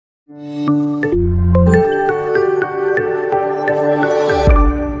Hi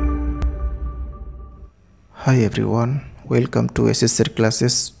everyone, welcome to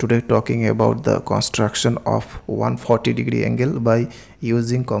shsirclasses. Today talking about the construction of 140-degree angle by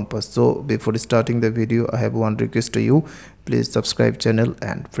using compass. So before starting the video, I have one request to you. Please subscribe channel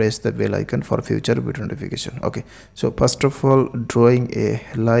and press the bell icon for future video notification. Okay, so first of all, drawing a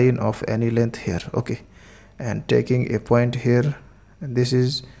line of any length here. Okay, and taking a point here, and this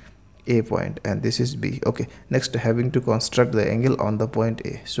is A point and this is B. Okay, next having to construct the angle on the point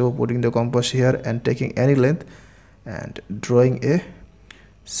A. So putting the compass here and taking any length and drawing a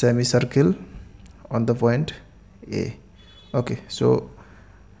semicircle on the point A. Okay, so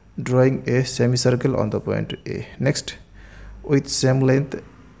drawing a semicircle on the point A. Next, with same length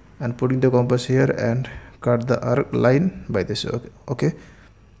and putting the compass here and cut the arc line by this. Okay,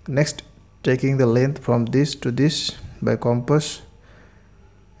 next taking the length from this to this by compass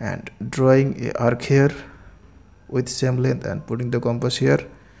and drawing a arc here with same length and putting the compass here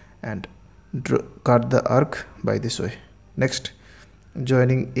and cut the arc by this way. Next,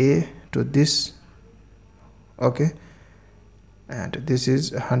 joining A to this. Okay, and this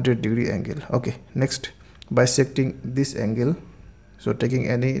is 100-degree angle. Okay, next bisecting this angle, so taking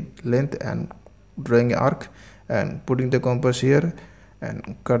any length and drawing an arc and putting the compass here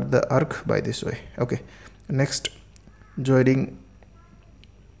and cut the arc by this way. Okay, next joining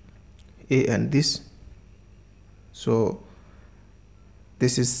A and this, so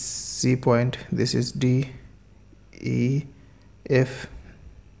this is C point, this is D, E, F,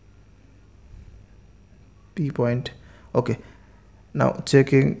 P point. Okay, now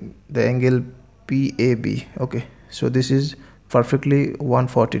checking the angle PAB. Okay, so this is perfectly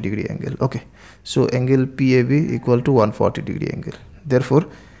 140-degree angle. Okay, so angle PAB equal to 140-degree angle, therefore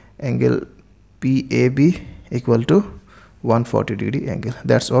angle PAB equal to 140-degree angle.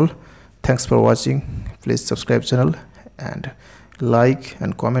 That's all. Thanks for watching. Please subscribe channel and like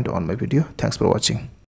and comment on my video. Thanks for watching.